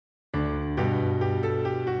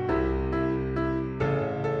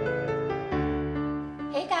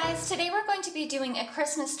Hey guys, today we're going to be doing a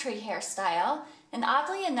Christmas tree hairstyle, and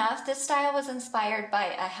oddly enough this style was inspired by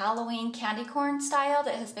a Halloween candy corn style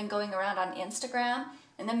that has been going around on Instagram,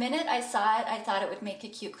 and the minute I saw it I thought it would make a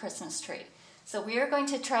cute Christmas tree. So we are going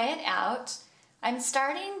to try it out. I'm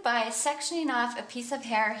starting by sectioning off a piece of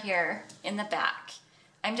hair here in the back.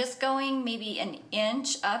 I'm just going maybe an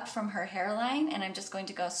inch up from her hairline, and I'm just going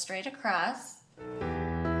to go straight across.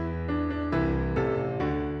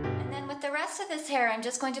 The rest of this hair, I'm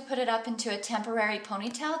just going to put it up into a temporary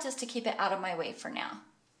ponytail just to keep it out of my way for now.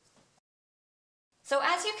 So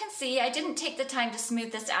as you can see, I didn't take the time to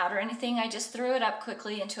smooth this out or anything. I just threw it up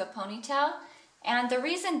quickly into a ponytail. And the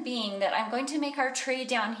reason being that I'm going to make our tree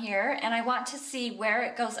down here, and I want to see where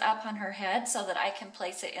it goes up on her head so that I can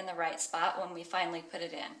place it in the right spot when we finally put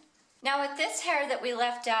it in. Now with this hair that we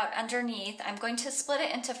left out underneath, I'm going to split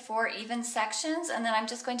it into 4 even sections, and then I'm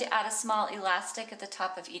just going to add a small elastic at the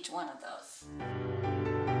top of each one of those.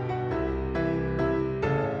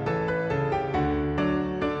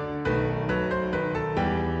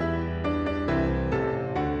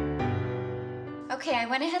 Okay, I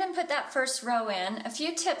went ahead and put that first row in. A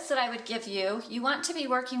few tips that I would give you: you want to be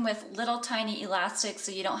working with little tiny elastics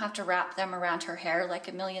so you don't have to wrap them around her hair like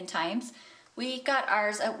a million times. We got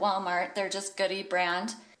ours at Walmart. They're just Goody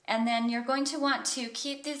brand. And then you're going to want to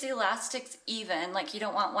keep these elastics even, like you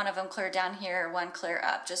don't want one of them clear down here or one clear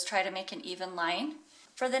up. Just try to make an even line.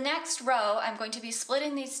 For the next row, I'm going to be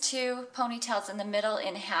splitting these 2 ponytails in the middle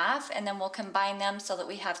in half, and then we'll combine them so that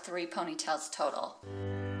we have 3 ponytails total.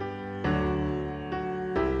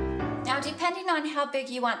 Now, depending on how big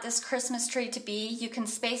you want this Christmas tree to be, you can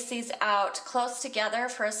space these out close together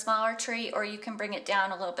for a smaller tree, or you can bring it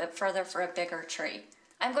down a little bit further for a bigger tree.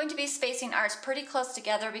 I'm going to be spacing ours pretty close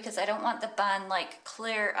together because I don't want the bun like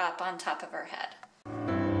clear up on top of her head.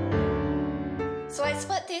 So I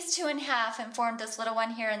split these 2 in half and formed this little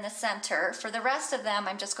one here in the center. For the rest of them,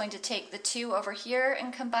 I'm just going to take the 2 over here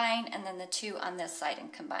and combine, and then the 2 on this side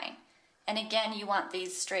and combine. And again, you want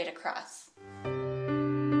these straight across.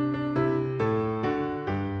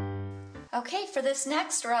 Okay, for this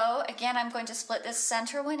next row, again, I'm going to split this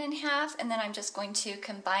center one in half, and then I'm just going to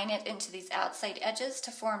combine it into these outside edges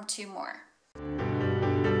to form 2 more.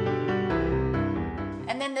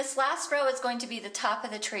 And then this last row is going to be the top of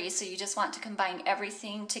the tree, so you just want to combine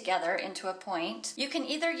everything together into a point. You can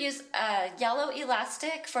either use a yellow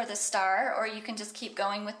elastic for the star, or you can just keep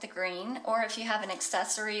going with the green, or if you have an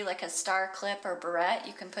accessory like a star clip or barrette,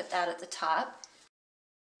 you can put that at the top.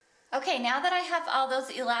 Okay, now that I have all those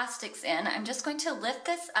elastics in, I'm just going to lift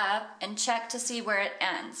this up and check to see where it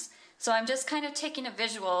ends. So I'm just kind of taking a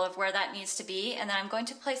visual of where that needs to be, and then I'm going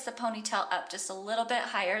to place the ponytail up just a little bit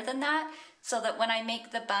higher than that so that when I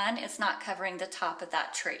make the bun, it's not covering the top of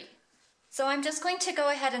that tree. So I'm just going to go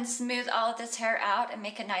ahead and smooth all of this hair out and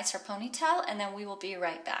make a nicer ponytail, and then we will be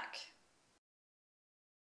right back.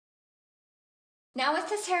 Now with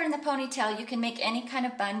this hair in the ponytail, you can make any kind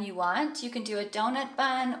of bun you want. You can do a donut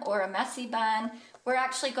bun or a messy bun. We're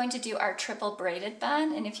actually going to do our triple braided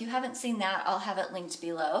bun, and if you haven't seen that, I'll have it linked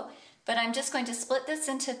below. But I'm just going to split this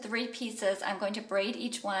into 3 pieces. I'm going to braid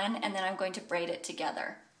each one, and then I'm going to braid it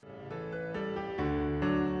together.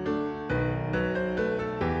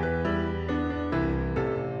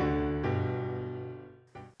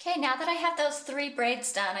 Okay, now that I have those 3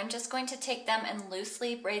 braids done, I'm just going to take them and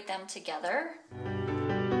loosely braid them together.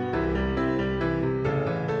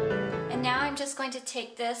 And now I'm just going to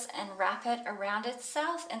take this and wrap it around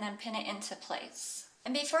itself and then pin it into place.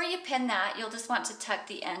 And before you pin that, you'll just want to tuck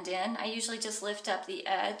the end in. I usually just lift up the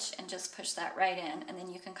edge and just push that right in, and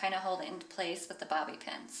then you can kind of hold it into place with the bobby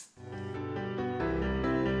pins.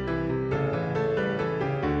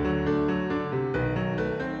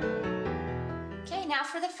 Now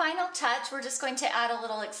for the final touch, we're just going to add a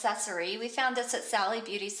little accessory. We found this at Sally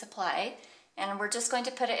Beauty Supply, and we're just going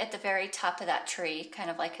to put it at the very top of that tree, kind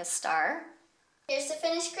of like a star. Here's the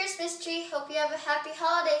finished Christmas tree. Hope you have a happy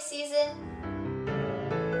holiday season.